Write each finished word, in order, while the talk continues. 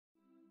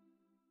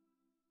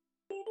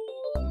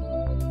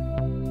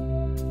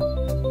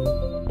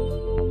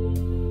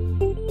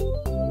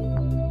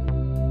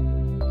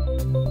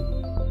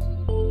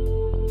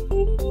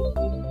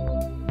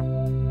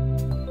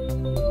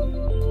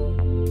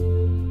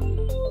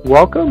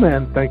Welcome,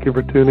 and thank you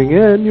for tuning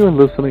in. You're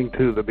listening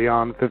to the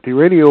Beyond 50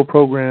 radio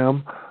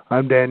program.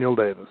 I'm Daniel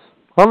Davis.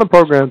 On the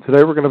program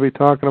today, we're going to be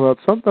talking about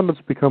something that's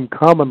become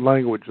common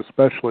language,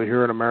 especially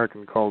here in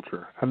American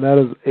culture, and that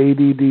is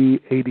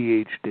ADD,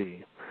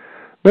 ADHD.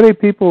 Many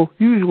people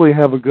usually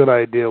have a good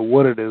idea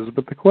what it is,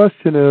 but the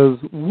question is,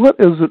 what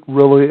is it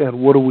really, and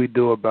what do we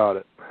do about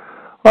it?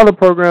 On the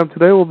program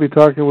today, we'll be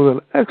talking with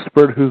an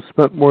expert who's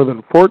spent more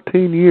than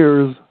 14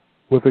 years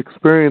with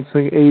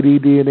experiencing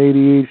ADD and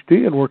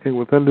ADHD and working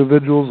with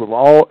individuals of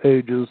all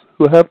ages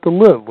who have to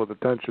live with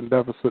attention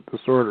deficit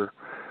disorder,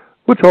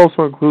 which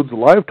also includes a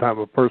lifetime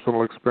of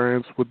personal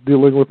experience with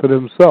dealing with it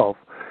himself.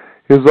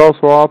 He is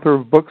also author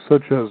of books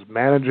such as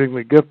Managing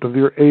the Gift of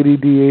Your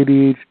ADD,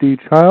 ADHD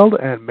Child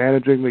and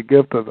Managing the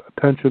Gift of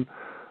Attention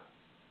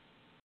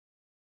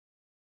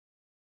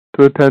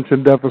to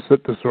Attention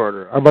Deficit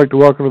Disorder. I'd like to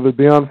welcome to the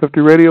Beyond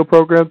 50 radio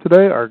program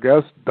today our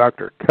guest,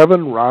 Dr.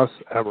 Kevin Ross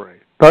Emery.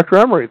 Dr.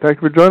 Emery,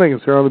 thank you for joining us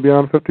here on the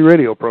Beyond 50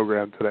 radio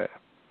program today.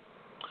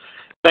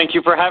 Thank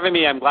you for having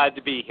me. I'm glad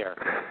to be here.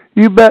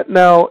 You bet.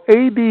 Now,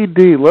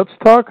 ADD, let's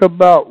talk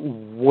about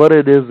what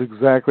it is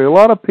exactly. A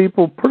lot of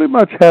people pretty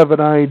much have an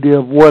idea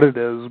of what it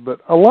is,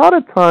 but a lot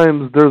of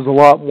times there's a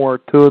lot more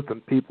to it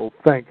than people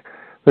think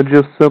than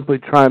just simply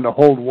trying to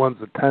hold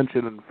one's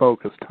attention and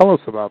focus. Tell us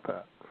about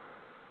that.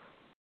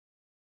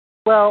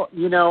 Well,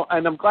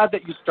 and I'm glad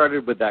that you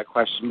started with that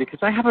question because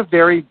I have a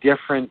very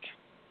different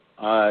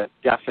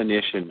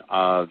definition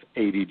of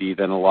ADD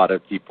than a lot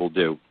of people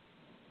do.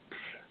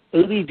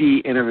 ADD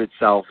in of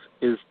itself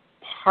is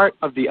part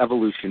of the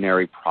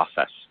evolutionary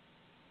process,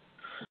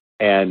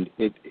 and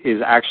it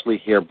is actually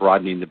here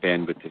broadening the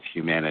bandwidth of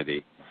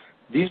humanity.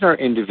 These are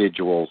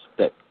individuals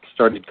that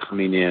started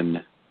coming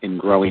in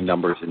growing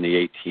numbers in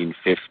the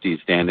 1850s,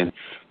 Dan, and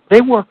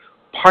they were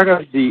part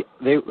of the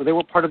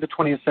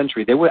 20th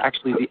century. They were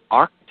actually the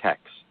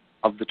architects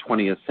of the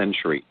 20th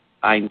century.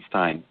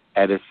 Einstein,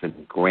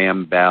 Edison,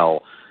 Graham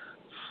Bell,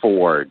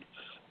 Ford.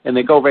 And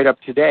they go right up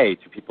today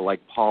to people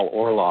like Paul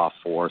Orloff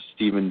or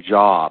Stephen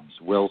Jobs,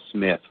 Will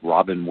Smith,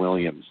 Robin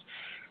Williams.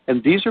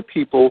 And these are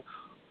people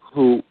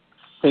who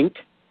think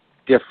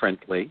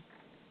differently,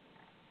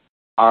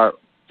 are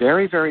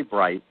very, very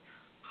bright,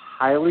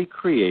 highly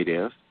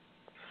creative,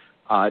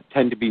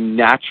 tend to be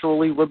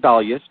naturally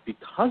rebellious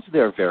because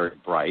they're very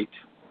bright,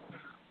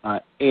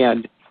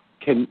 and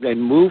can then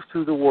move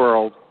through the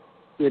world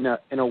in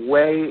a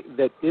way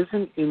that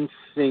isn't in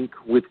sync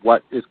with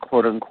what is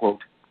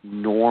quote-unquote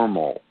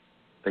normal.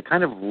 They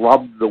kind of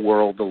rub the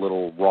world a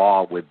little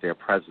raw with their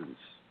presence.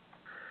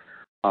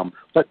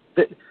 But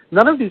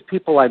none of these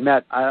people I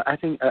met, I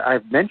think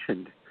I've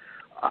mentioned,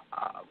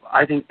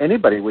 I think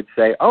anybody would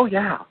say, oh,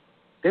 yeah,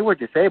 they were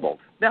disabled.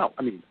 No,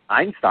 I mean,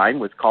 Einstein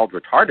was called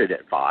retarded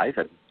at 5,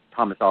 and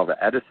Thomas Alva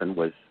Edison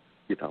was,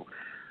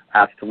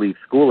 asked to leave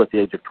school at the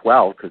age of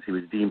 12 because he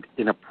was deemed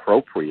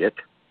inappropriate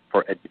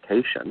for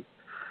education.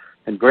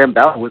 And Graham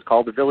Bell was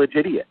called a village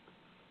idiot.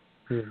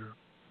 Mm-hmm.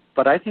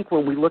 But I think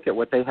when we look at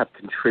what they have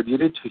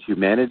contributed to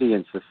humanity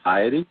and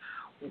society,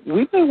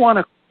 we may want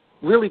to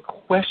really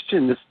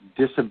question this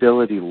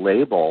disability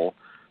label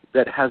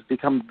that has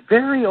become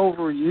very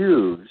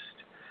overused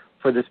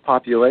for this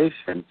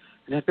population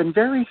and has been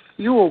very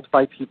fueled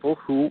by people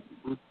who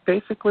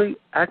basically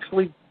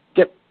actually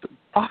get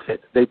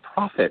profit. They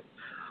profit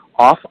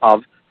off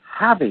of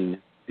having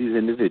these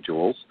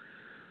individuals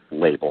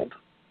labeled.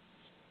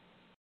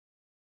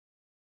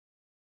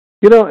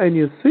 And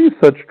you see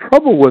such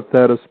trouble with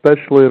that,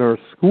 especially in our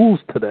schools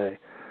today.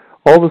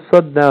 All of a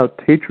sudden now,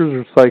 teachers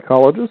are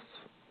psychologists?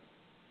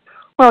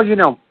 Well,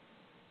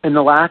 in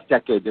the last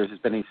decade, there has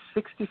been a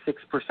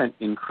 66%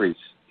 increase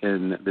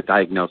in the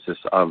diagnosis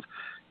of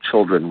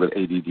children with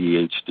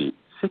ADHD.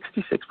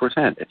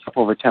 66%. It's up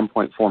over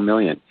 10.4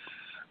 million.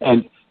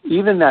 And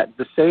even that,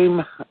 the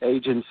same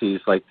agencies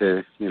like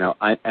the,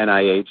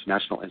 NIH,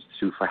 National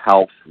Institute for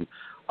Health, and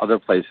other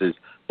places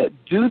that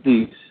do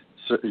these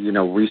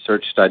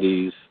research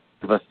studies,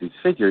 give us these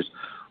figures,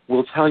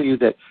 will tell you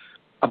that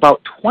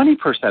about 20%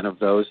 of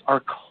those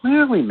are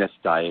clearly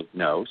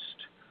misdiagnosed,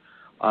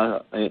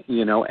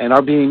 and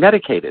are being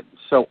medicated.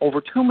 So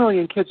over 2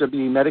 million kids are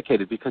being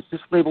medicated because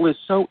this label is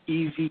so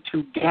easy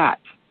to get.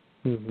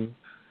 Mm-hmm.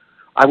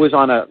 I was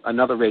on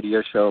another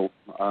radio show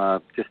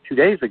just 2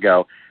 days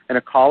ago, and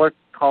a caller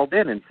called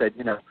in and said,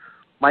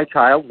 my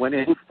child went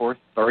in for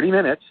 30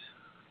 minutes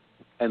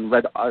and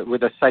read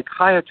with a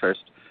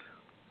psychiatrist,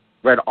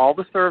 read all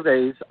the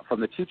surveys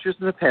from the teachers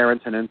and the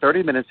parents, and in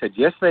 30 minutes said,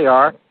 yes, they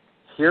are.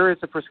 Here is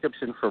a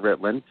prescription for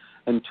Ritalin.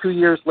 And 2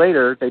 years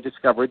later, they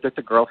discovered that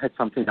the girl had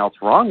something else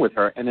wrong with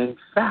her. And in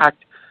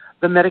fact,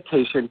 the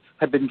medication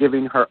had been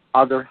giving her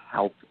other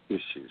health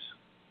issues.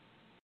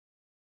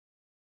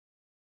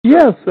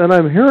 Yes, and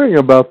I'm hearing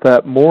about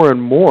that more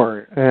and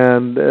more,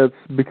 and it's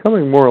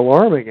becoming more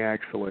alarming,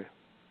 actually.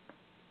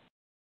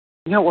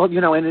 And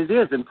it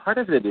is, and part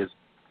of it is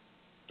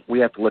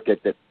we have to look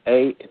at that,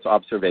 A, it's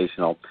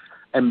observational,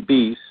 and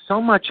B, so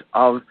much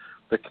of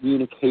the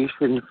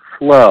communication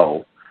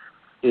flow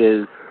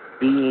is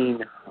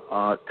being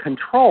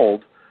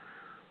controlled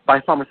by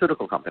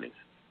pharmaceutical companies.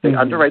 They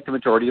underwrite the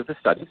majority of the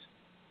studies.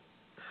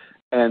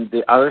 And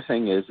the other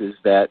thing is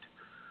that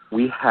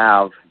we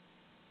have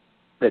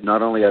that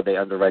not only are they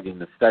underwriting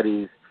the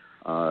studies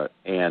but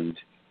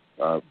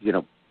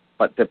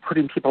they're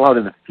putting people out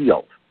in the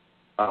field.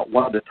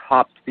 One of the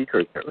top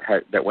speakers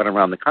that went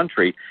around the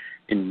country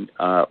in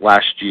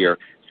last year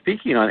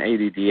speaking on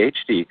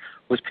ADHD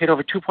was paid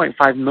over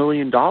 $2.5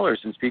 million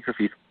in speaker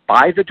fees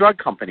by the drug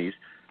companies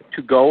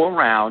to go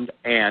around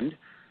and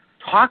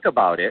talk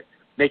about it,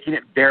 making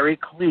it very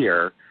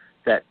clear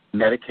that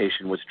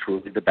medication was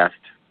truly the best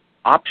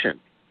option.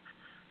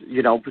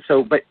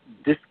 But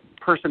this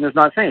person is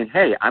not saying,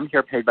 hey, I'm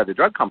here paid by the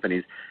drug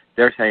companies.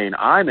 They're saying,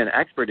 I'm an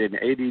expert in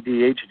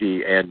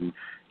ADHD, and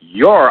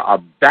you're a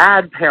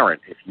bad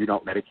parent if you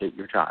don't medicate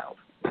your child.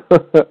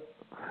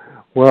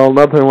 Well,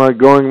 nothing like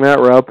going that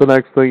route. The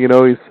next thing you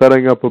know, he's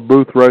setting up a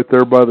booth right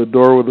there by the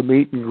door with a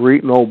meet and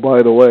greet, and oh,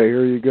 by the way,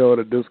 here you go at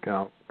a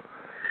discount.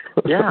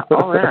 Yeah,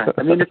 oh yeah.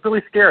 I mean, it's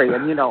really scary.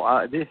 And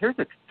here's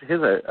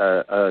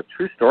a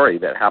true story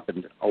that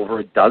happened over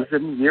a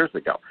dozen years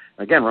ago.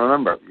 Again,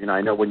 remember,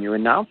 I know when you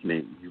announced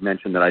me, you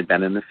mentioned that I'd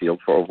been in the field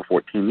for over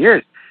 14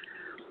 years.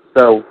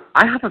 So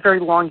I have a very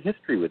long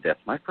history with this.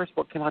 My first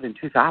book came out in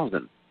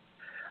 2000,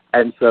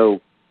 and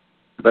so,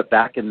 but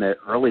back in the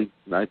early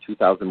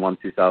 2001,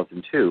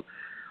 2002,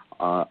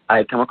 I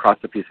had come across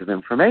a piece of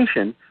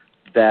information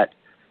that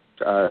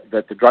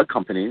the drug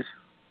companies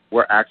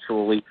were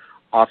actually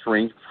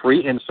offering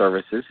free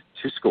in-services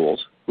to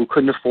schools who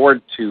couldn't afford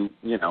to,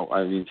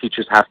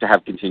 teachers have to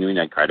have continuing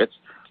ed credits.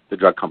 The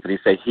drug companies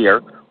say,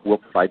 here, we'll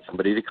provide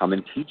somebody to come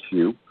and teach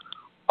you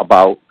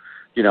about,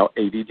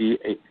 ADHD,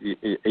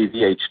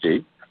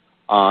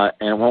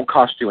 and it won't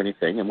cost you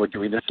anything, and we're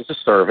doing this as a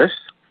service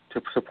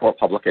to support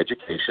public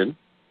education.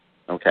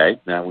 Okay,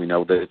 now we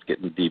know that it's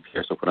getting deep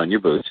here, so put on your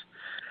boots.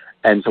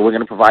 And so we're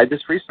going to provide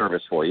this free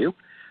service for you.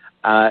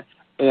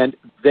 And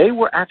they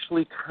were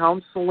actually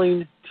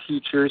counseling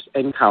teachers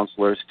and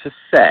counselors to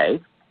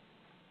say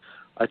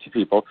to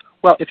people,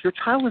 well, if your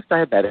child is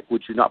diabetic,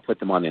 would you not put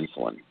them on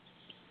insulin?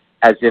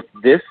 As if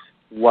this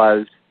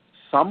was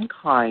some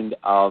kind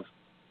of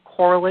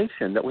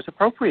correlation that was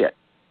appropriate.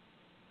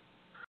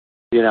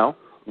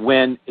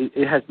 When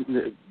it has,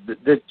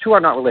 the two are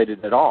not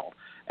related at all.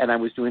 And I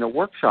was doing a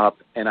workshop,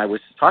 and I was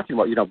talking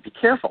about, be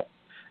careful.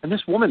 And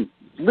this woman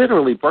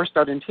literally burst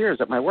out in tears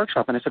at my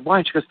workshop, and I said, why?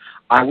 And she goes,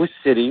 I was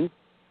sitting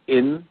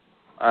in,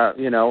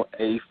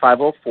 a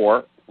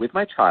 504 with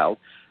my child,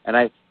 and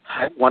I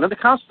had one of the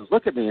counselors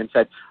look at me and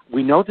said,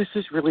 we know this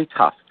is really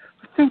tough,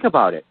 but think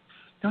about it.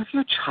 If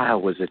your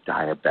child was a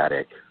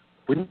diabetic,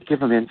 wouldn't you give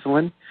them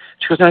insulin?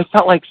 She goes, and I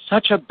felt like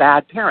such a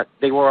bad parent.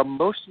 They were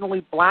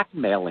emotionally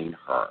blackmailing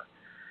her.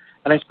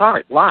 And I saw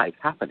it live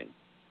happening.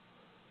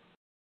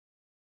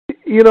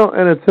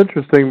 And it's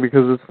interesting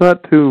because it's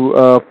not too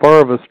far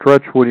of a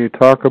stretch when you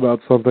talk about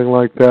something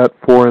like that.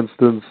 For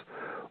instance,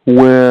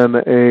 when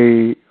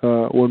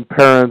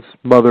parents,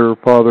 mother or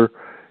father,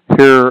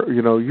 hear,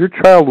 your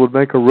child would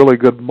make a really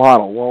good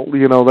model.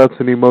 Well, that's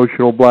an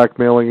emotional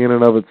blackmailing in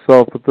and of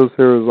itself, but this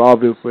here is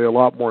obviously a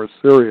lot more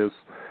serious.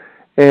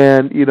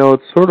 And,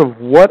 it's sort of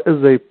what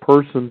is a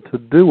person to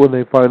do when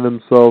they find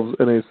themselves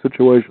in a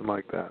situation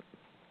like that?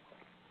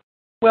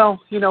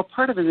 Well,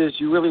 part of it is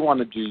you really want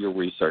to do your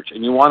research,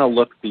 and you want to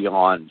look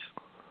beyond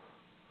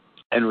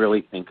and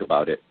really think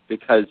about it.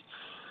 Because,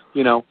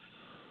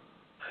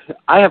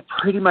 I have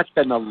pretty much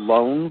been the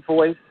lone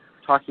voice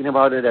talking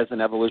about it as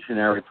an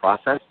evolutionary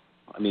process.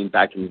 I mean,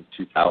 back in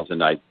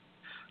 2000, I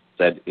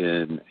said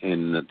in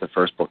the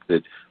first book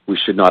that we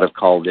should not have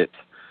called it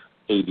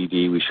ADD,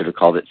 we should have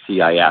called it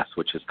CIS,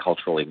 which is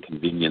Cultural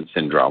Inconvenience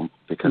Syndrome,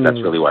 because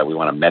that's really why we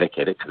want to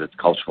medicate it, because it's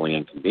culturally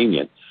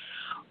inconvenient.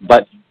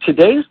 But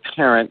today's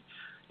parent,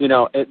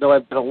 though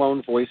I've been a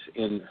lone voice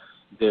in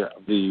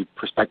the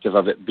perspective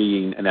of it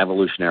being an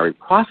evolutionary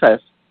process,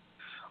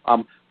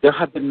 there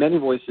have been many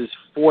voices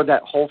for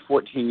that whole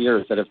 14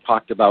 years that have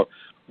talked about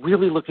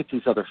really look at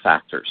these other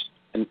factors.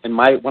 And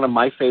one of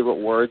my favorite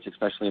words,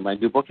 especially in my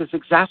new book, is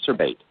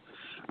exacerbate.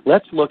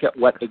 Let's look at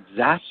what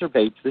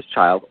exacerbates this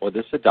child or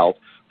this adult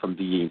from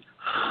being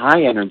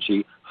high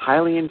energy,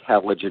 highly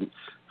intelligent,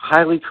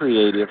 highly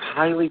creative,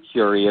 highly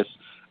curious,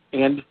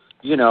 and,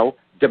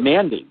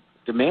 demanding,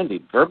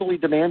 verbally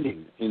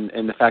demanding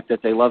in the fact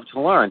that they love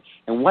to learn,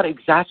 and what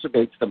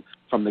exacerbates them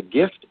from the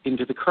gift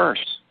into the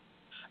curse.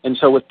 And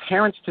so if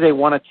parents today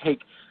want to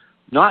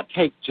not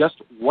take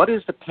just what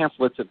is the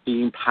pamphlets of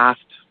being passed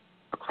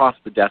across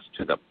the desk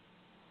to them.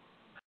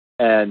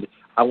 And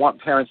I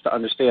want parents to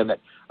understand that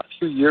a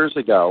few years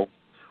ago,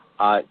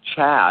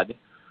 Chad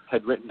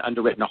had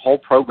underwritten a whole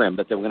program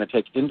that they were going to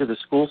take into the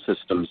school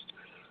systems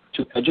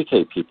to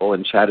educate people,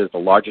 and Chad is the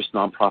largest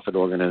nonprofit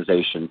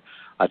organization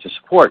to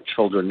support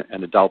children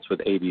and adults with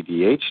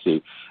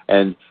ADHD.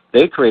 And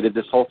they created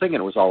this whole thing,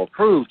 and it was all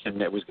approved, and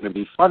it was going to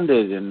be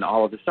funded and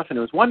all of this stuff, and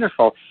it was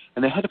wonderful.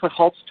 And they had to put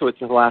halts to it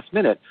to the last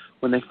minute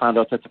when they found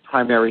out that the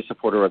primary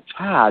supporter of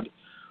Chad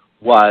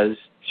was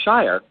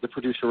Shire, the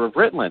producer of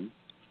Ritalin.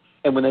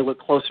 And when they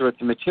looked closer at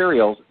the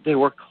materials, they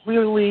were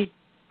clearly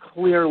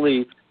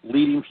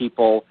leading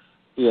people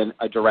in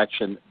a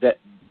direction that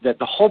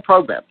the whole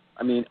program,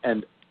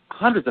 and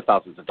hundreds of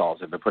thousands of dollars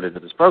have been put into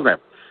this program.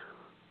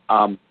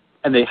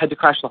 And they had to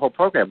crash the whole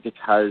program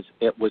because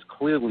it was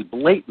clearly,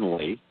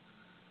 blatantly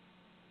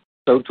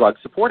so drug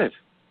supportive.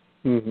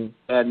 Mm-hmm.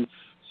 And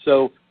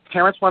so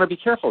parents want to be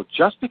careful.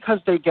 Just because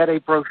they get a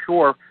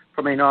brochure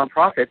from a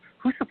nonprofit,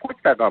 who supports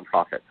that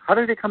nonprofit? How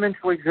did they come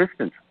into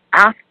existence?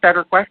 Ask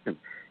better questions.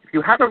 If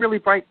you have a really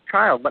bright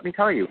child, let me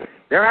tell you,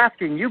 they're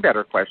asking you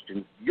better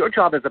questions. Your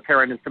job as a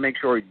parent is to make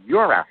sure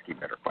you're asking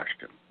better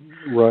questions.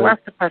 Right. So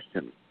ask the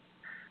questions.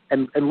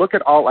 And look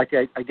at all,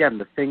 again,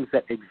 the things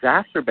that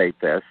exacerbate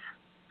this,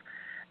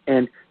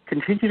 and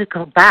continue to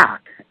go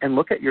back and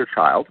look at your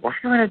child. Or if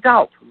you're an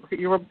adult, look at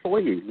your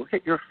employee, look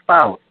at your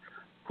spouse,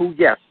 who,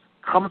 yes,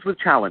 comes with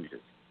challenges.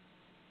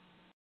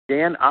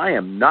 Dan, I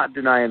am not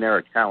denying there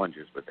are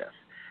challenges with this,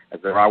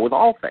 as there are with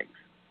all things.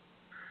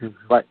 Mm-hmm.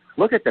 But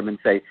look at them and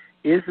say,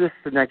 is this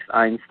the next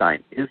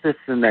Einstein? Is this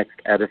the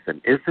next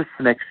Edison? Is this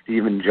the next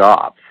Stephen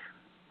Jobs?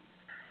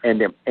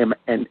 And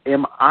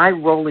am I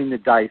rolling the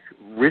dice,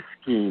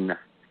 risking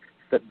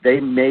that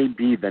they may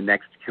be the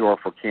next cure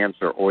for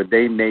cancer, or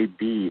they may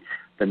be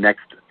the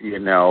next,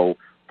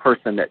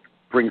 person that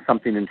brings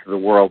something into the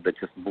world that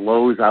just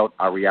blows out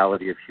our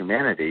reality of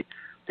humanity,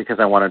 because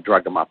I want to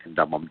drug them up and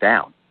dumb them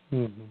down?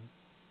 Mm-hmm.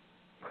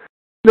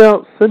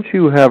 Now, since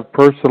you have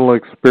personal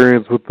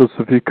experience with this,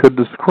 if you could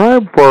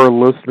describe for our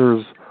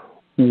listeners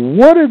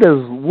what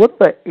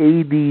the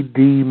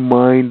ADD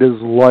mind is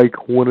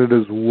like when it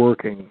is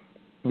working.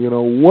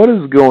 What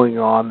is going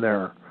on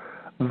there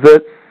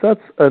that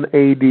sets an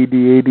ADD,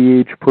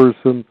 ADHD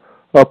person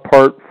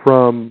apart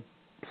from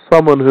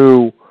someone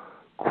who,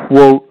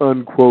 quote,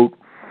 unquote,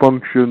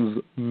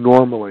 functions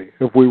normally,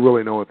 if we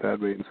really know what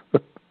that means?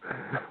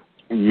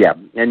 Yeah,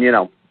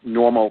 and,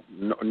 normal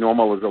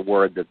is a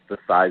word that's the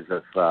size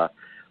of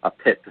a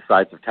pit the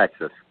size of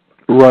Texas.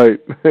 Right,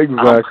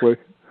 exactly.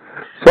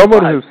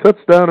 Someone who sits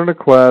down in a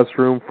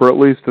classroom for at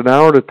least an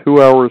hour to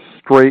 2 hours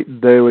straight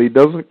daily,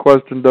 doesn't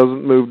question,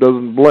 doesn't move,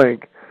 doesn't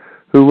blink,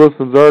 who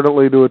listens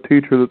ardently to a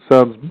teacher that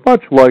sounds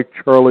much like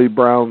Charlie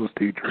Brown's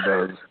teacher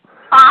does.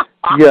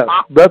 Yes,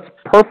 that's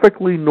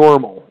perfectly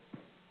normal.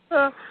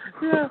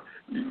 Yeah.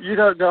 You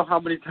don't know how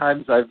many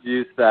times I've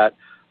used that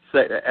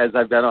as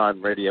I've been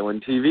on radio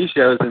and TV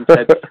shows and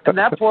said, and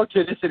that poor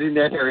kid is sitting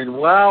there hearing,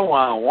 wow,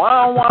 wow,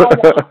 wow, wow,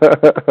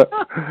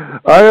 wow.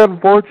 I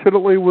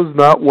unfortunately was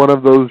not one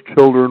of those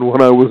children when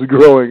I was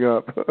growing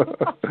up.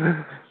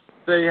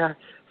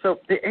 So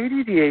the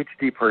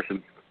ADHD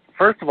person,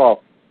 first of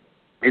all,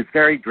 is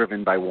very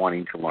driven by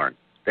wanting to learn.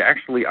 They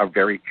actually are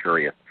very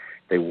curious.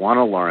 They want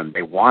to learn.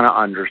 They want to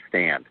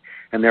understand.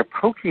 And they're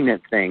poking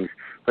at things,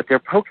 but they're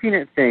poking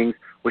at things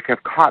which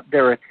have caught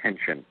their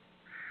attention,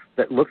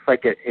 that looks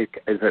like it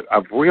is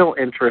of real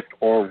interest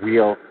or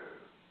real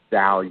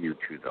value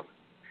to them.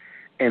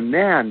 And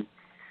then,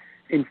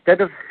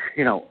 instead of,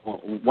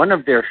 one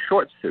of their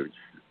short suits,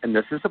 and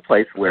this is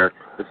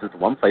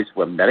one place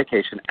where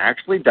medication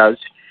actually does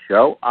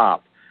show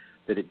up,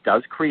 that it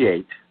does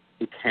create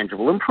a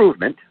tangible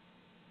improvement,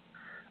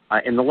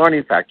 and the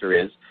learning factor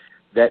is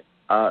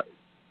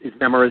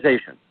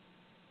memorization.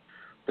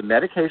 The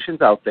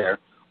medications out there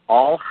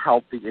all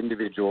help the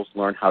individuals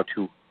learn how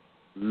to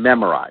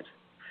memorize.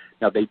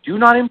 Now, they do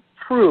not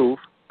improve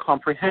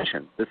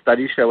comprehension. The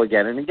studies show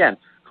again and again,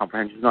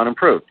 comprehension is not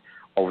improved.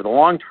 Over the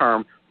long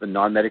term, the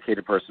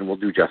non-medicated person will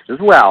do just as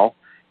well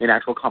in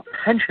actual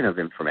comprehension of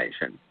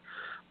information.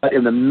 But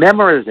in the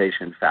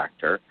memorization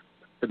factor,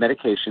 the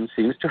medication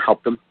seems to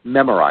help them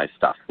memorize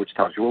stuff, which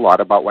tells you a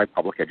lot about why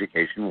public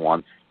education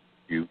wants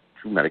you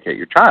to medicate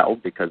your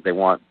child, because they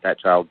want that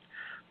child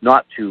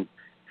not to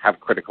have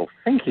critical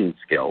thinking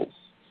skills.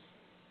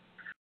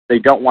 They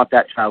don't want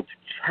that child to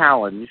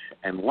challenge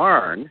and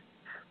learn.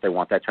 They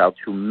want that child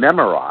to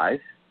memorize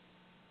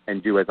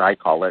and do, as I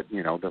call it,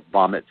 the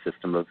vomit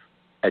system of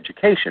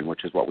education,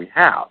 which is what we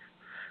have.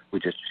 We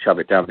just shove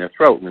it down their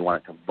throat, and we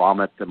want it to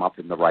vomit them up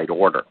in the right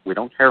order. We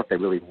don't care if they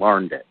really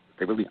learned it, if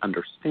they really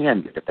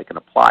understand it, if they can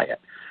apply it.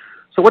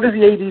 So what does the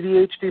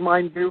ADHD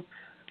mind do?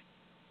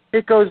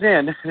 It goes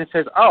in and it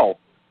says, oh,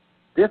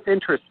 this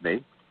interests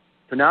me,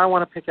 so now I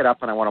want to pick it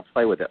up and I want to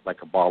play with it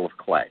like a ball of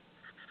clay.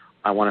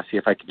 I want to see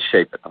if I can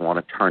shape it. I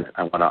want to turn it.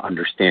 I want to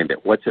understand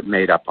it. What's it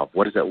made up of?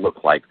 What does it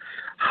look like?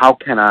 How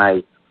can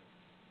I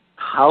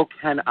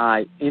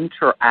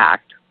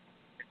interact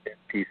with this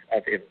piece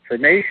of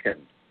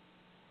information?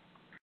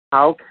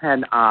 How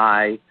can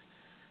I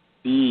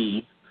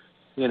be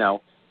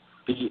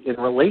in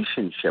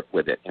relationship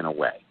with it in a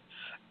way?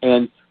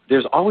 And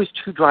there's always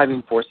two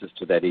driving forces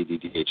to that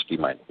ADHD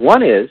mind.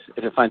 One is,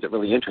 if it finds it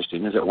really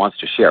interesting, is it wants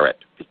to share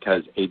it,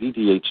 because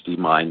ADHD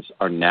minds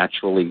are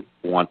naturally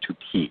want to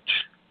teach.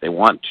 They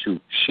want to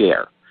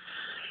share.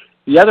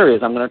 The other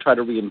is, I'm going to try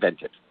to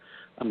reinvent it.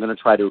 I'm going to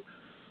try to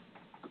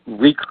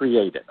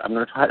recreate it. I'm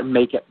going to try to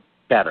make it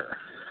better.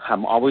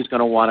 I'm always going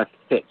to want to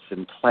fix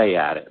and play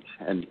at it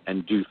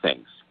and do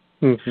things.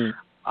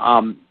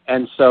 Mm-hmm.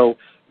 And so,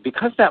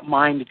 because that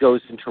mind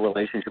goes into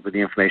relationship with the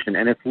information,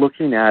 and it's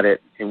looking at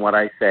it in what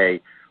I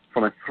say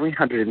from a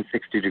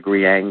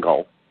 360-degree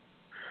angle,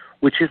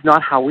 which is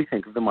not how we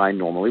think of the mind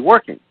normally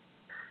working.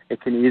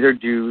 It can either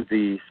do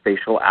the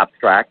spatial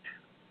abstract,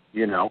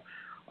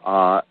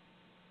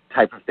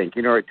 type of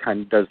thinking, or it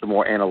kind of does the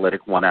more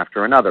analytic one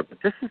after another. But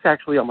this is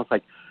actually almost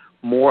like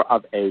more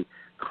of a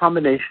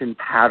combination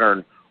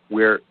pattern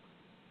where,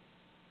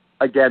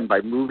 again,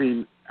 by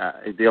moving,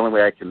 the only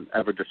way I can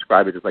ever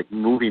describe it is like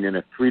moving in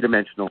a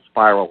three-dimensional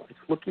spiral. It's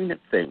looking at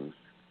things.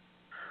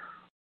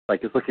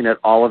 Like it's looking at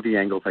all of the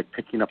angles, like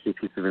picking up a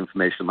piece of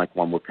information like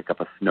one would pick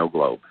up a snow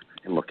globe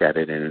and look at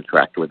it and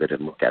interact with it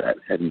and look at it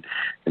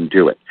and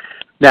do it.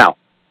 Now,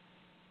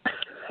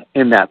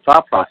 in that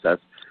thought process,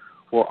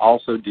 we're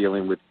also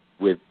dealing with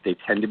they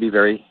tend to be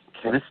very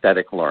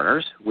kinesthetic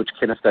learners, which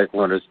kinesthetic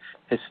learners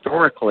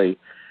historically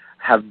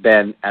have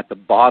been at the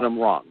bottom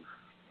rung.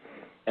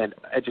 And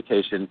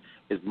education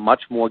is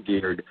much more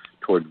geared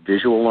toward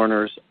visual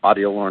learners,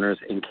 audio learners,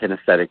 and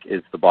kinesthetic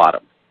is the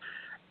bottom.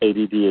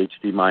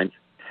 ADHD minds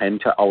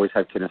tend to always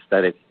have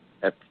kinesthetic.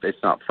 It's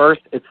not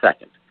first, it's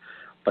second.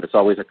 But it's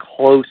always a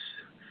close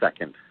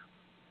second.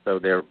 So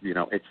they're,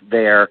 it's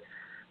there,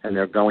 and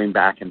they're going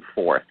back and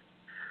forth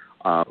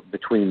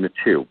between the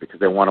two because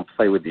they want to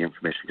play with the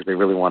information, because they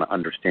really want to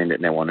understand it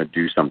and they want to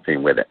do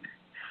something with it.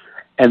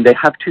 And they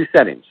have two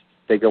settings.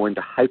 They go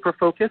into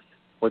hyperfocus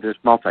or there's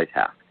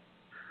multitask.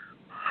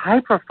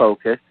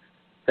 Hyperfocus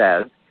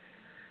says,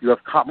 you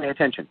have caught my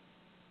attention.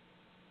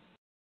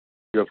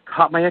 You have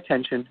caught my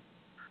attention,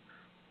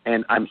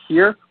 and I'm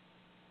here,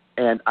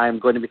 and I'm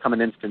going to become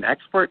an instant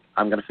expert.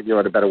 I'm going to figure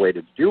out a better way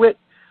to do it.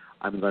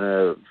 I'm going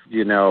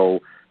to,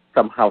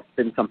 somehow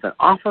spin something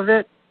off of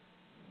it.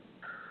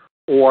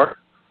 Or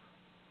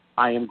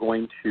I am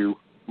going to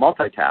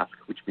multitask,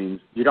 which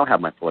means you don't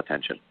have my full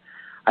attention.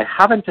 I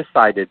haven't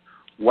decided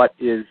what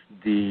is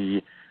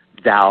the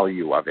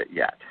value of it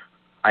yet.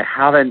 I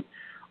haven't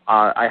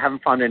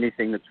found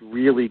anything that's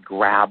really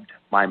grabbed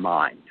my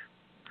mind.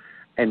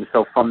 And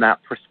so from that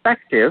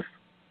perspective,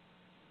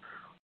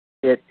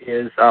 it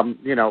is,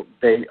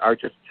 they are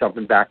just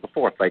jumping back and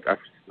forth like a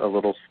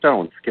little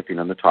stone skipping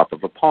on the top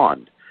of a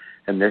pond.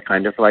 And they're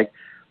kind of like,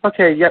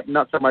 okay, yep,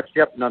 not so much,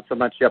 yep, not so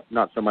much, yep,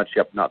 not so much,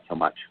 yep, not so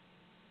much.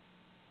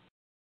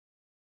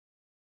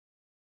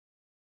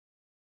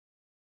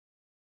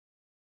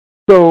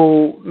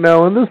 So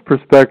now in this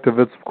perspective,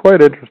 it's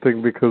quite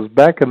interesting because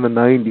back in the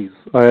 90s,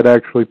 I had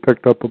actually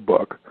picked up a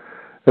book.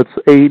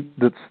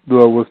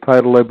 Was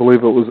titled, I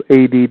believe it was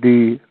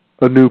ADD,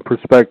 A New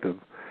Perspective.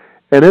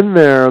 And in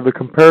there, the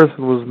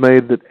comparison was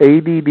made that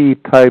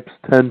ADD types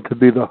tend to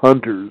be the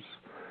hunters,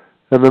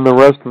 and then the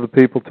rest of the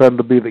people tend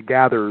to be the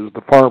gatherers,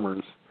 the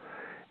farmers.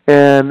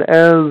 And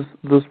as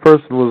this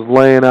person was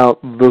laying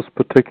out this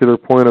particular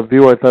point of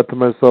view, I thought to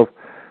myself,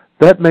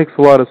 that makes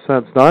a lot of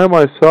sense. Now, I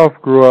myself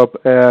grew up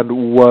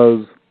and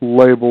was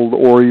labeled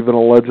or even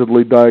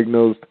allegedly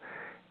diagnosed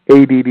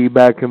ADD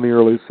back in the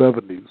early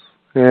 70s.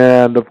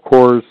 And, of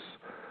course,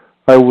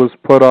 I was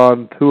put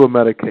on to a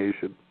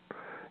medication.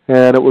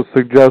 And it was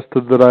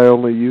suggested that I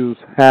only use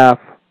half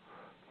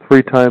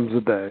 3 times a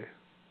day.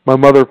 My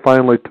mother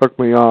finally took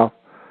me off.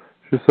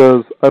 She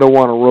says, I don't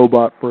want a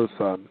robot for a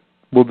son.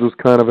 We'll just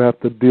kind of have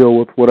to deal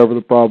with whatever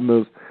the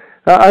problem is.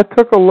 I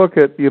took a look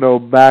at,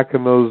 back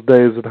in those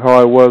days at how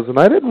I was, and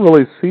I didn't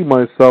really see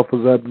myself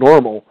as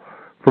abnormal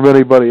from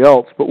anybody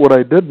else. But what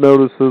I did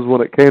notice is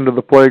when it came to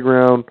the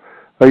playground,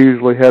 I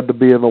usually had to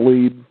be in the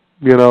lead.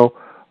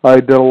 I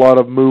did a lot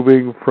of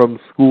moving from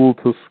school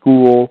to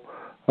school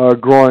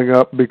growing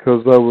up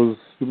because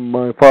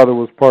my father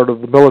was part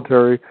of the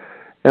military.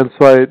 And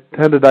so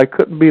I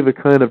couldn't be the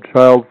kind of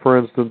child, for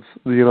instance,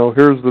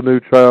 here's the new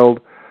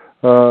child,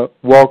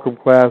 welcome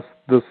class,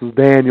 this is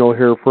Daniel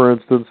here, for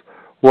instance,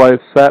 where I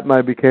sat and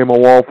I became a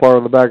wallflower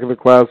in the back of the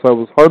class. I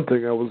was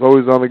hunting. I was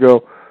always on the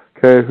go,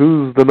 okay,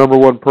 who's the number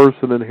one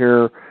person in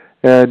here,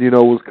 and,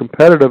 was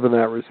competitive in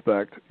that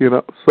respect,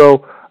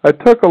 So I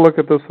took a look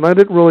at this, and I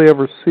didn't really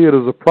ever see it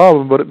as a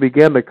problem, but it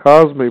began to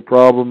cause me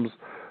problems,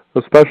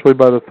 especially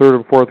by the 3rd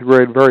and 4th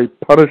grade, very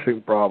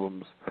punishing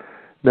problems.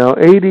 Now,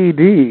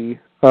 ADD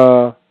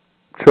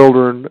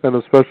children, and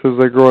especially as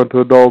they grow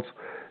into adults,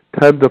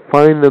 tend to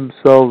find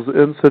themselves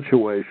in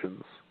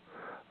situations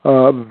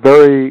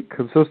very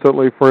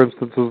consistently, for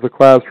instance, as the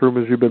classroom,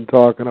 as you've been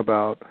talking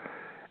about.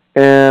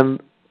 And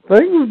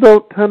things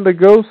don't tend to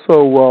go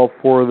so well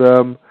for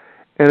them,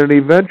 and it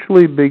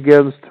eventually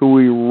begins to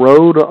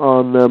erode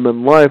on them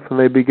in life, and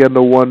they begin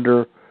to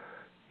wonder,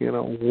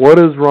 what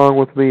is wrong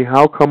with me?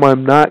 How come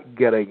I'm not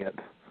getting it?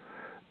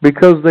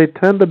 Because they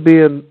tend to be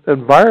in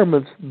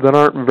environments that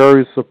aren't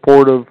very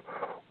supportive,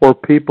 or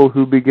people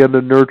who begin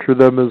to nurture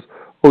them as,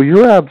 oh,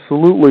 you're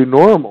absolutely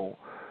normal,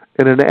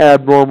 in an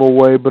abnormal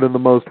way, but in the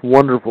most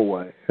wonderful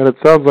way. And it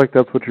sounds like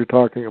that's what you're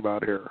talking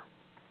about here.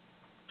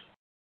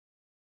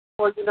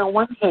 Well,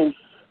 one thing,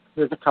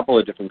 there's a couple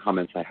of different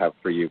comments I have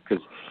for you,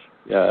 because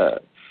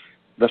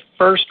the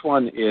first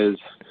one is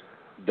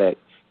that,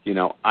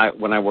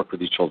 when I work with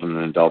these children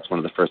and adults, one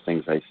of the first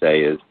things I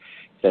say is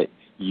that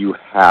you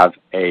have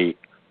a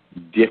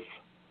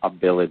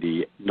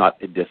disability, not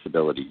a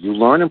disability. You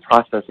learn and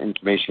process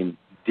information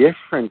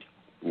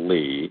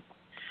differently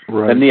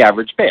than the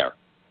average bear,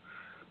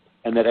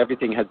 and that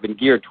everything has been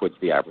geared towards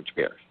the average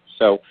bear.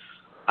 So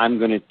I'm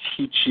going to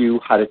teach you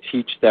how to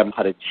teach them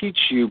how to teach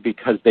you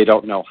because they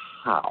don't know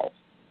how.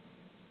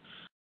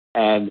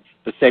 And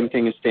the same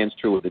thing stands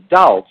true with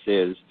adults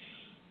is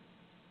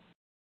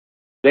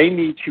they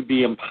need to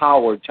be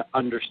empowered to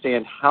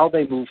understand how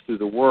they move through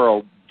the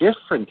world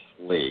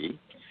differently.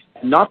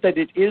 Not that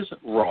it is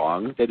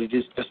wrong, that it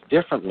is just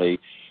differently.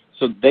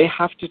 So they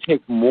have to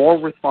take more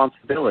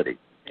responsibility.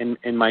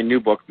 In my new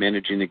book,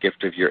 Managing the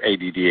Gift of Your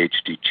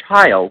ADHD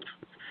Child,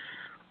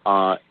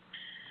 I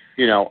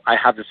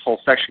have this whole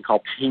section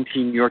called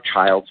Painting Your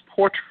Child's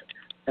Portrait,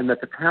 and that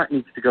the parent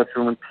needs to go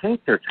through and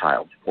paint their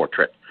child's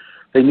portrait.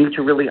 They need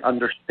to really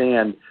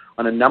understand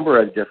on a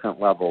number of different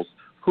levels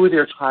who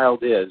their child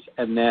is,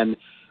 and then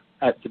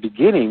at the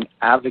beginning,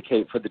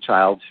 advocate for the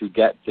child to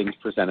get things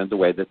presented the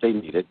way that they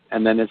need it,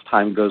 and then as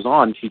time goes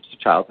on, teach the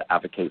child to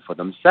advocate for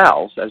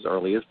themselves as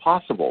early as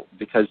possible,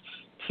 because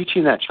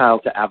teaching that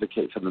child to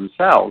advocate for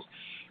themselves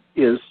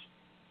is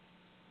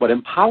what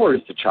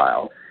empowers the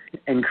child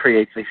and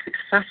creates a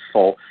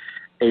successful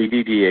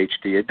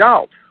ADHD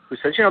adult who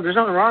says, there's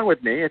nothing wrong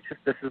with me, it's just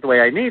this is the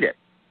way I need it.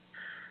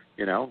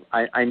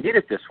 I need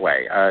it this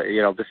way.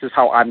 This is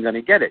how I'm going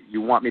to get it.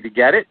 You want me to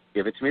get it?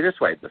 Give it to me this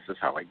way. This is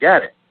how I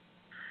get it.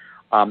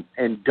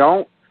 And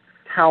don't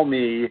tell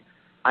me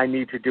I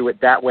need to do it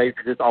that way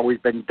because it's always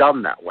been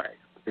done that way,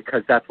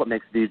 because that's what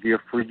makes it easier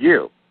for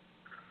you.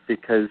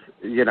 Because,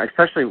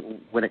 especially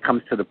when it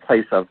comes to the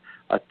place of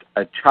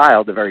a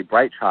child, a very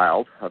bright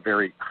child, a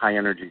very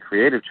high-energy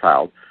creative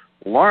child,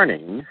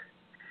 learning,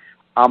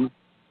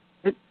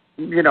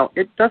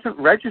 it doesn't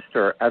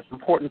register as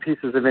important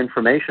pieces of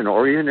information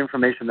or even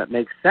information that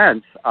makes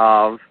sense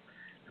of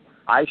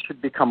I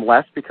should become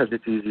less because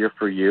it's easier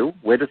for you.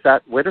 Where does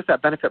that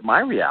benefit my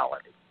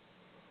reality?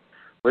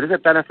 Where does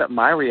it benefit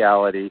my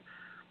reality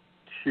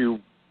to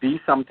be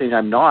something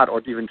I'm not,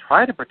 or to even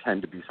try to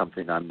pretend to be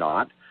something I'm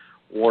not,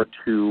 or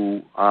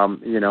to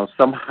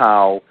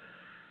somehow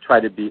try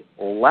to be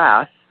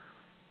less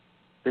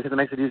because it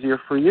makes it easier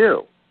for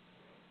you?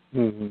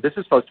 Mm-hmm. This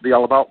is supposed to be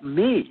all about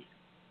me.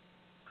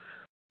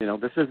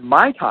 This is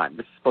my time.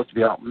 This is supposed to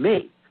be about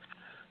me.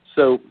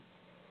 So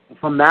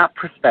from that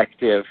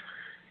perspective,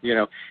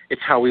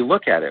 it's how we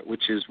look at it,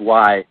 which is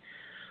why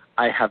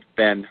I have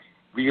been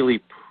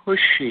really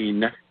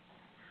pushing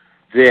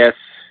this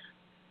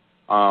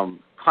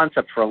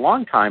concept for a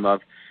long time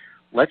of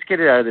let's get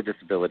it out of the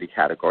disability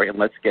category and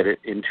let's get it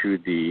into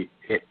the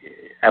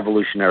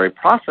evolutionary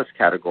process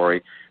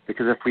category,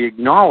 because if we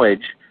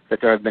acknowledge that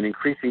there have been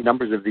increasing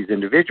numbers of these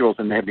individuals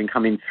and they have been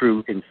coming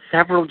through in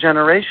several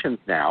generations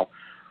now,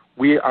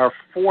 we are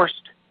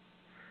forced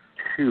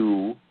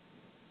to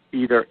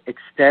either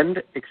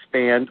extend,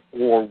 expand,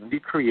 or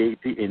recreate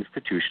the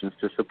institutions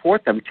to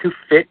support them to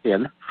fit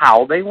in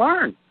how they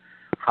learn,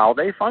 how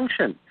they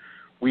function.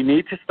 We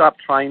need to stop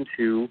trying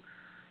to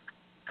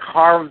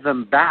carve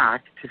them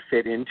back to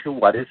fit into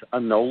what is a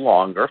no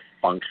longer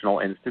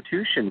functional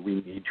institution. We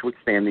need to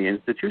expand the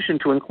institution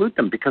to include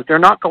them because they're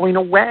not going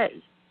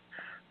away.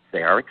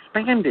 They are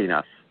expanding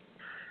us,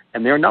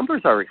 and their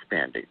numbers are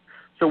expanding.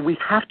 So we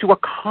have to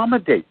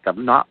accommodate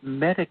them, not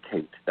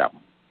medicate them.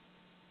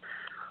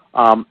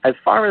 As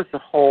far as the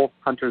whole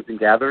hunters and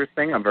gatherers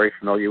thing, I'm very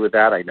familiar with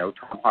that. I know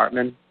Tom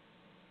Hartman,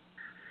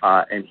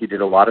 and he did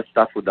a lot of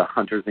stuff with the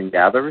hunters and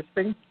gatherers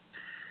thing.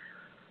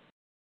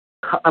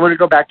 I'm going to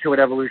go back to an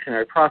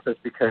evolutionary process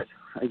because,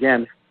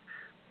 again,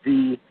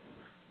 the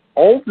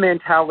old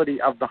mentality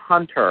of the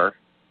hunter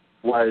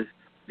was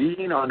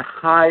being on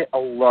high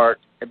alert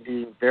and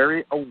being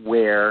very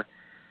aware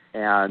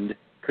and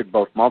could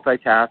both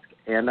multitask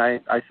and I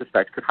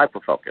suspect could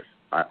hyperfocus.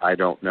 I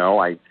don't know.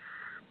 I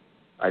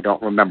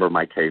don't remember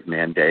my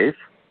caveman days,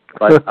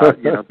 but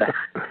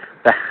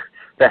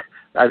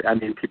I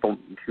mean, people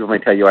may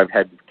tell you I've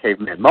had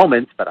caveman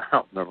moments, but I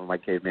don't remember my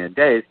caveman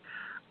days.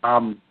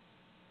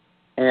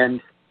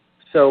 And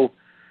so,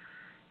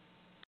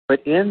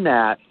 but in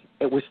that,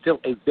 it was still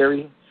a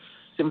very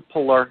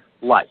simpler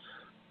life.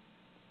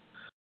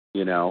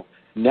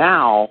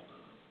 Now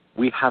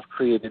we have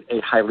created a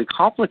highly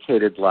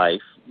complicated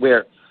life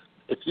where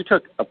if you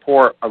took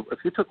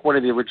one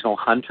of the original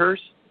hunters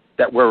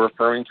that we're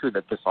referring to,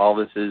 that all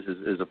this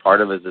is a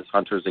part of, is this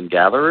hunters and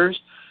gatherers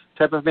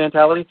type of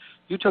mentality,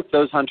 you took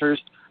those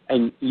hunters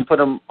and you put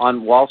them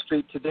on Wall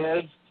Street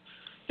today,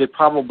 they'd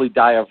probably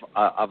die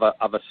of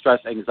a stress,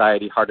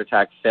 anxiety, heart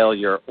attack,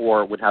 failure,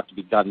 or would have to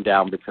be gunned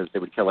down because they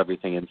would kill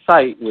everything in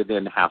sight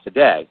within half a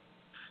day.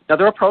 Now,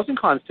 there are pros and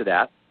cons to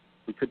that.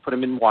 We could put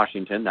them in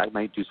Washington. That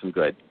might do some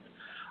good.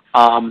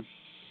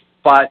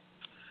 But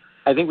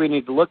I think we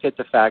need to look at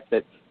the fact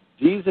that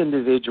these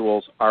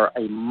individuals are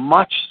a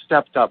much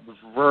stepped-up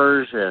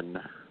version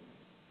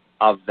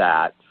of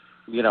that,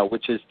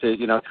 which is to,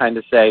 kind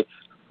of say,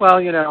 well,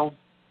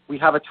 we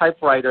have a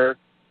typewriter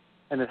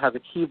and it has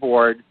a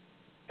keyboard,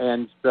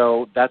 and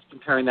so that's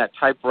comparing that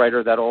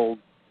typewriter, that old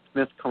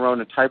Smith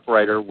Corona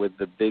typewriter with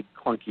the big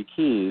clunky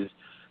keys,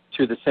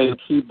 to the same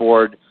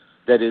keyboard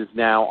that is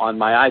now on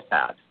my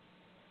iPad.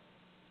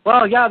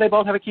 Well, yeah, they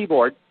both have a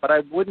keyboard, but I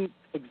wouldn't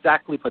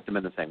exactly put them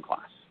in the same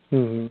class.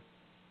 Mm-hmm.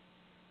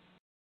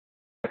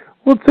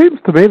 Well, it seems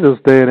to me this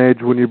day and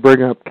age when you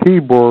bring up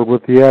keyboard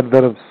with the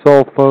advent of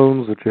cell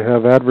phones, that you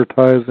have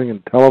advertising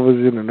and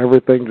television and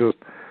everything just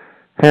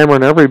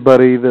hammering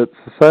everybody, that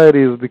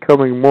society is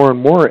becoming more and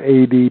more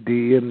ADD,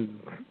 and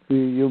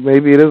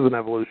maybe it is an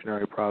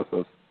evolutionary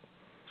process.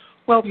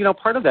 Well,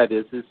 part of that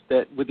is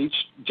that with each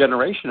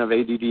generation of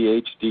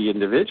ADHD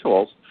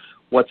individuals,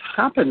 what's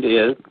happened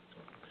is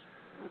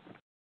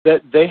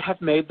that they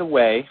have made the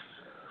way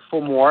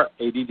for more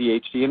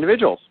ADHD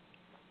individuals.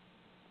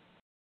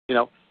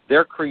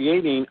 They're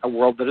creating a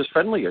world that is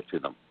friendlier to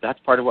them. That's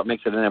part of what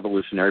makes it an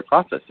evolutionary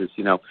process.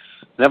 An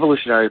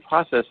evolutionary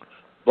process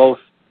both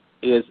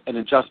is an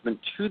adjustment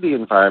to the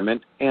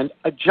environment and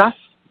adjusts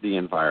the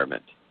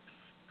environment.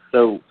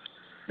 So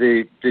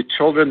the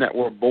children that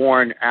were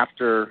born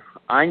after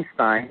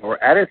Einstein or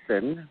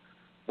Edison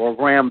or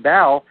Graham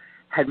Bell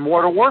had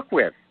more to work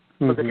with,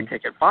 so they could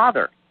take it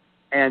farther.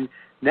 And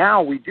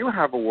now we do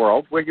have a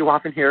world where you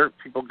often hear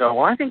people go,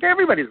 well, I think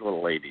everybody's a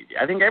little ADD.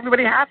 I think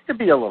everybody has to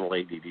be a little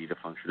ADD to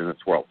function in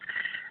this world.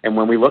 And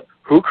when we look,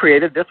 who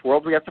created this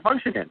world we have to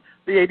function in?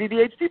 The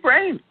ADHD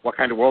brain. What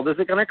kind of world is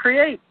it going to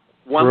create?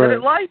 One that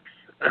it likes.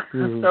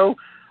 So,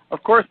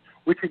 of course,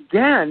 which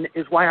again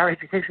is why our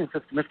education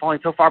system is falling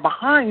so far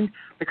behind,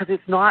 because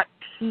it's not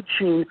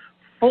teaching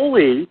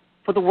fully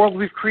for the world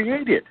we've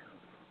created.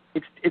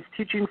 It's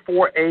teaching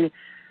for a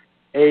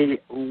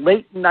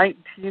late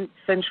 19th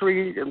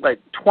century, like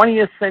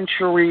 20th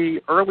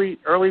century, early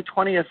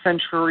 20th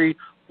century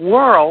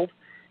world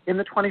in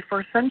the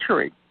 21st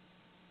century.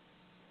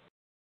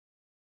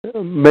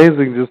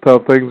 Amazing just how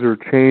things are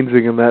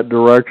changing in that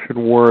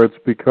direction where it's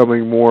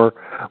becoming more.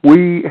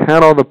 We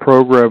had on the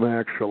program,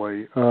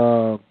 actually,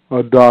 a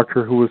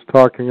doctor who was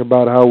talking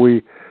about how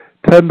we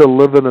tend to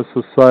live in a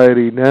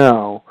society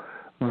now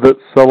that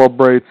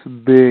celebrates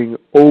being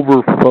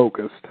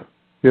over-focused,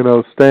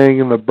 staying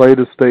in the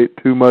brightest state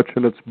too much,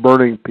 and it's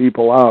burning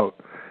people out.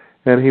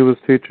 And he was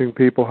teaching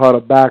people how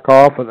to back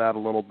off of that a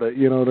little bit,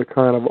 to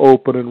kind of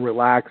open and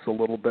relax a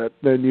little bit.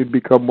 Then you'd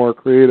become more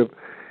creative.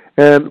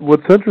 And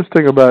what's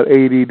interesting about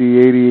ADD,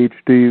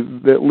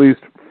 ADHD, at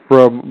least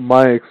from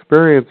my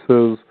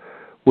experiences,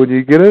 when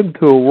you get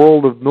into a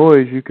world of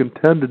noise, you can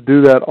tend to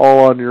do that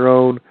all on your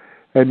own,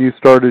 and you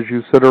start, as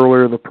you said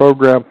earlier in the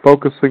program,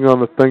 focusing on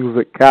the things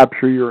that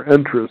capture your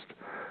interest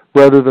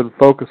rather than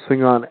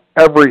focusing on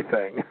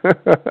everything.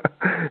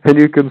 And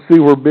you can see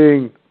where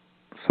being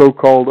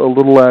so-called a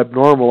little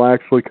abnormal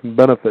actually can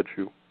benefit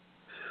you.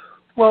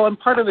 Well, and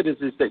part of it is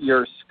that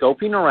you're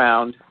scoping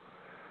around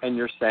and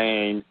you're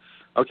saying,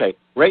 okay,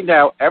 right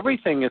now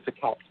everything is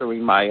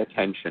capturing my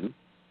attention,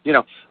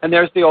 and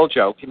there's the old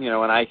joke, and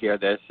when I hear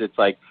this, it's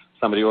like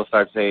somebody will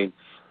start saying,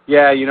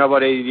 yeah, you know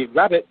about ADD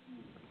rabbit?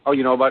 Oh,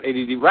 you know about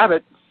ADD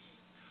rabbit?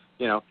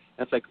 And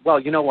it's like, well,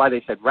 you know why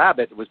they said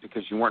rabbit? It was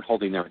because you weren't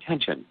holding their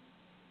attention.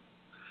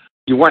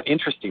 You weren't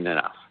interesting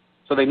enough.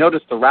 So they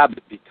noticed the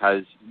rabbit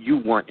because you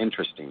weren't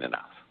interesting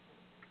enough,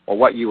 or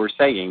what you were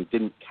saying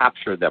didn't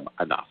capture them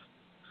enough.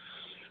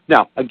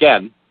 Now,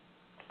 again,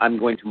 I'm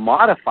going to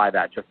modify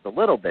that just a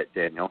little bit,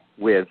 Daniel,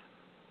 with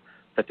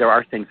that there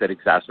are things that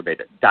exacerbate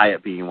it,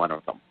 diet being one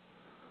of them.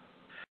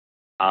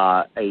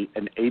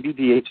 An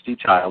ADHD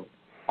child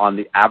on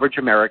the average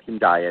American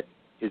diet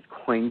is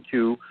going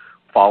to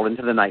fall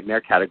into the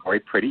nightmare category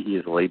pretty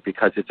easily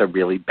because it's a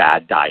really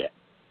bad diet.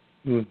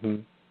 Mm-hmm.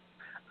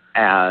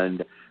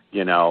 And,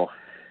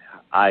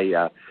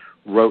 I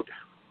wrote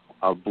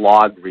a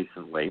blog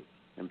recently,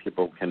 and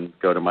people can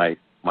go to my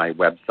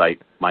website,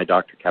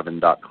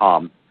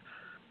 mydrkevin.com,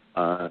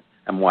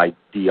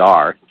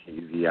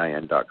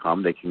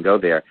 mydrkevin.com. They can go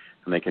there,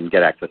 and they can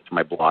get access to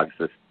my blogs.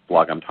 This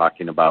blog I'm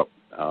talking about,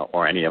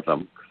 or any of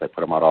them, because I put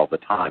them out all the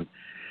time,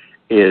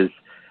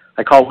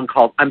 I call one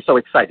called I'm So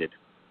Excited.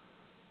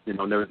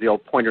 And there was the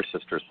old Pointer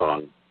Sisters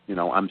song,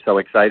 I'm So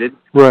Excited.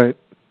 Right.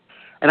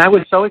 And I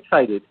was so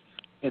excited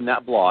in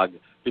that blog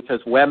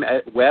because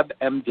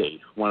WebMD,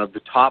 one of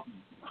the top,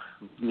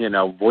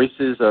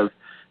 voices of,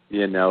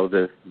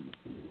 the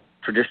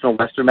traditional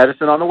Western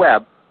medicine on the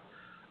web,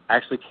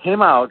 actually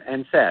came out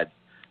and said,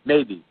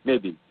 maybe,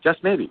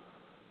 just maybe,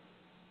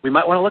 we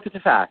might want to look at the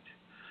fact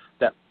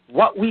that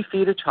what we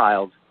feed a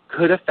child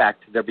could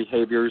affect their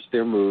behaviors,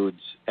 their moods,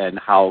 and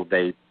how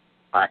they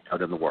act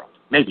out in the world.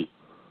 Maybe.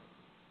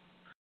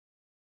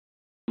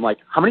 I'm like,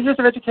 how many years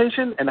of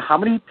education and how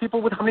many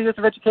people with how many years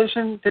of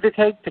education did it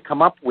take to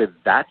come up with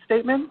that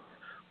statement?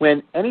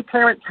 When any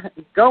parent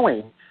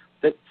going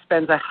that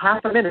spends a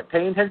half a minute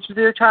paying attention to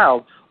their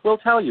child will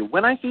tell you,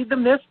 when I feed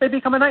them this, they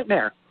become a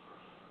nightmare.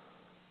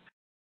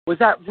 Was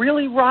that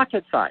really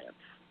rocket science?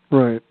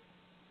 Right.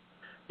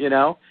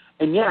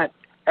 And yet,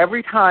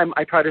 every time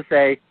I try to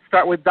say,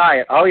 start with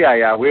diet, oh,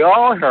 yeah, we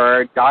all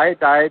heard diet,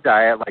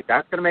 like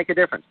that's going to make a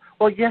difference.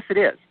 Well, yes, it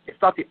is.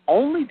 It's not the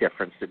only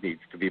difference that needs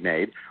to be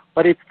made,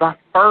 but it's the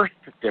first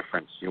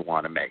difference you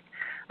want to make.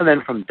 And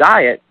then from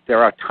diet,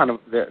 there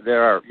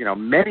are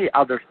many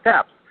other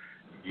steps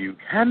you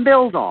can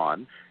build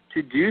on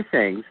to do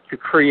things to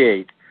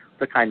create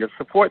the kind of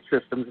support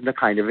systems and the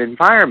kind of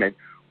environment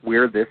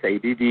where this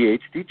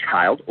ADHD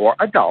child or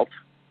adult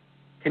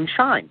can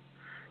shine,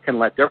 can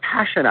let their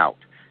passion out,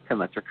 can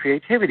let their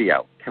creativity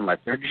out, can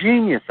let their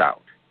genius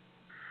out.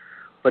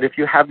 But if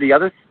you have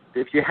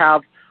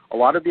a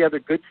lot of the other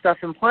good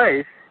stuff in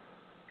place,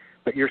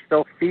 but you're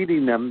still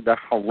feeding them the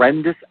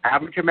horrendous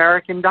average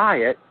American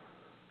diet,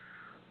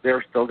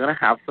 they're still going to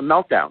have some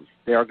meltdowns.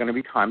 There are going to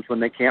be times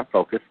when they can't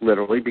focus,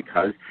 literally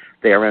because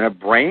they are in a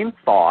brain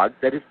fog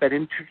that has been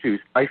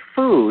introduced by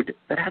food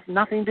that has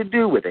nothing to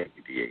do with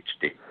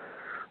ADHD.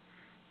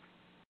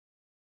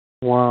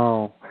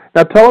 Wow.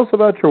 Now tell us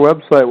about your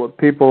website, what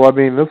people, I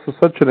mean, this is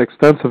such an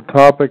extensive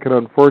topic, and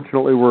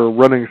unfortunately we're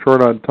running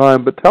short on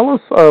time, but tell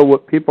us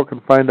what people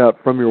can find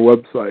out from your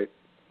website.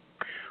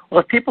 Well,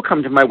 if people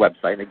come to my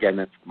website, again,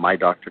 it's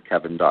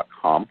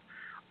mydrkevin.com,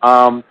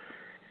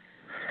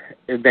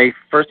 they,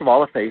 first of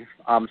all, if they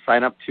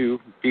sign up to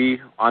be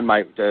on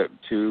my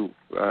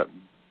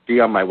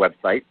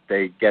website,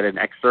 they get an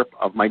excerpt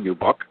of my new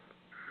book,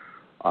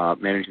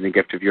 Managing the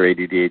Gift of Your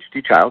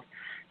ADHD Child,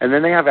 and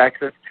then they have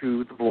access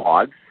to the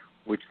blogs,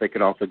 which they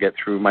can also get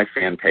through my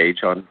fan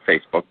page on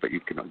Facebook, but you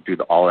can do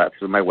all that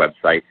through my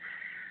website.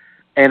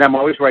 And I'm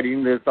always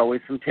writing, there's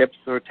always some tips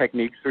or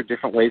techniques or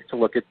different ways to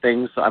look at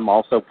things. I'm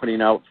also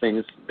putting out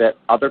things that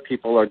other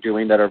people are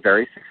doing that are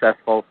very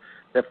successful,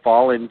 that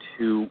fall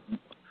into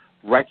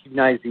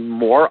recognizing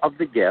more of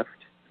the gift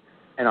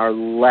and are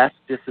less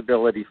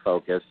disability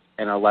focused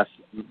and are less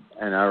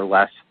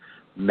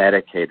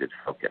medicated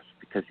focused.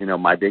 Because,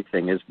 my big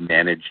thing is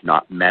manage,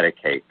 not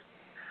medicate.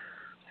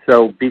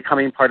 So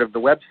becoming part of the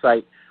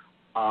website,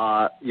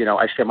 I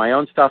share my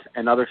own stuff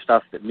and other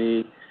stuff that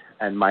me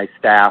and my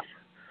staff,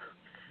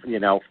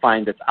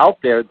 find that's out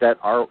there that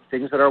are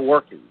things that are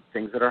working,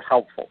 things that are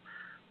helpful.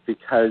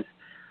 Because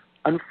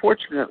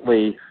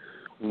unfortunately,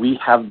 we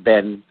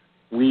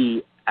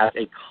as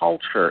a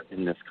culture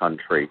in this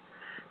country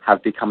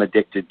have become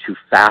addicted to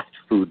fast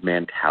food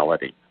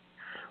mentality.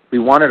 We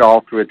want it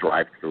all through a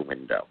drive-through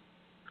window.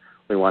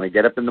 We want to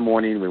get up in the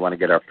morning. We want to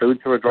get our food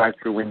through a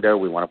drive-through window.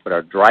 We want to put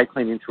our dry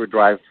cleaning through a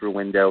drive-through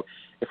window.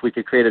 If we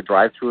could create a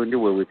drive-through window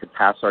where we could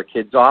pass our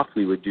kids off,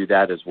 we would do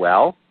that as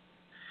well.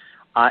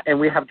 And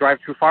we have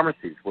drive-through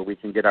pharmacies where we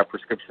can get our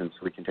prescriptions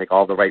so we can take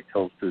all the right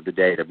pills through the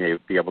day to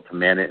be able to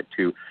manage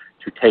to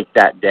take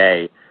that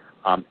day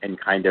and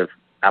kind of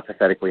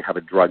apathetically have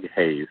a drug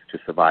haze to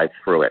survive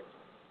through it.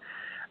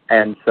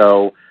 And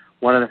so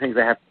one of the things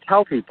I have to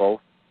tell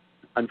people,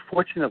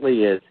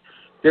 unfortunately, is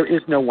there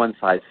is no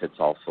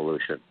one-size-fits-all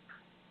solution.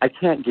 I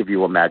can't give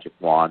you a magic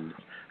wand.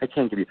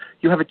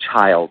 You have a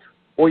child,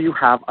 or you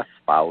have a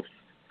spouse,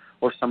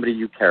 or somebody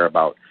you care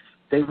about.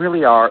 They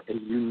really are a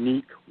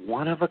unique,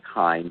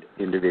 one-of-a-kind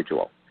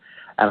individual.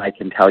 And I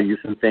can tell you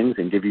some things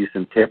and give you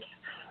some tips,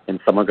 and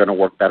some are going to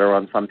work better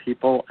on some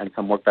people, and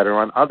some work better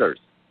on others.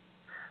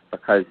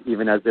 Because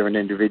even as they're an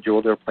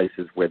individual, there are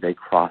places where they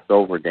cross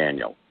over,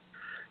 Daniel.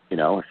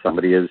 If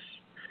somebody is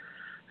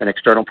an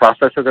external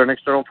processor, they're an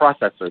external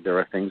processor. There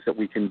are things that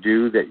we can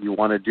do that you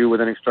want to do with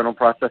an external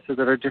processor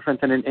that are different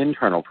than an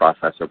internal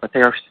processor, but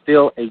they are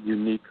still a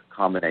unique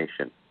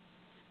combination.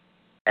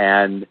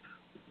 And,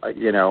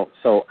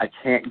 so I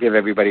can't give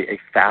everybody a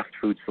fast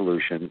food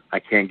solution. I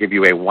can't give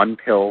you a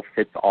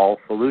one-pill-fits-all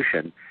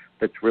solution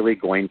that's really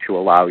going to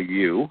allow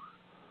you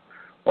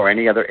or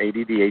any other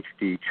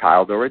ADHD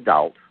child or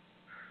adult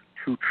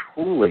to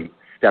truly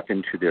step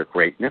into their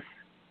greatness,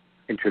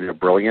 into their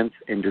brilliance,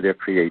 into their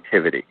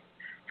creativity.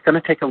 It's going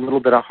to take a little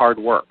bit of hard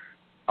work,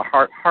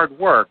 hard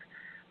work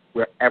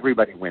where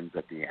everybody wins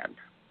at the end.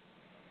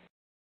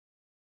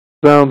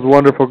 Sounds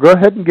wonderful. Go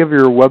ahead and give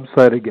your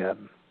website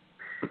again.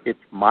 It's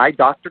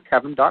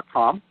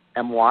mydrkevin.com,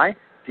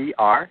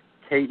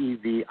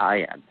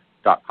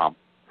 mydrkevin.com.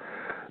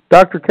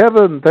 Dr.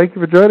 Kevin, thank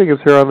you for joining us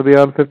here on the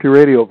Beyond 50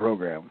 radio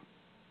program.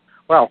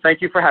 Well,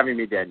 thank you for having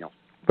me, Daniel.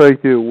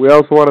 Thank you. We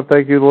also want to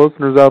thank you, the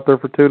listeners out there,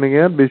 for tuning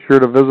in. Be sure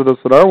to visit us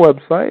at our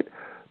website,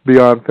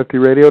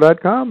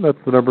 beyond50radio.com. That's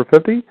the number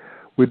 50.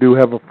 We do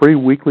have a free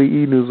weekly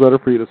e-newsletter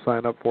for you to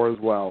sign up for as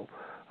well.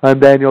 I'm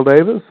Daniel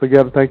Davis.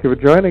 Again, thank you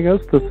for joining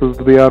us. This is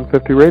the Beyond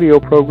 50 radio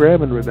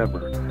program, and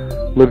remember,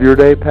 live your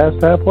day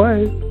past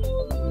halfway.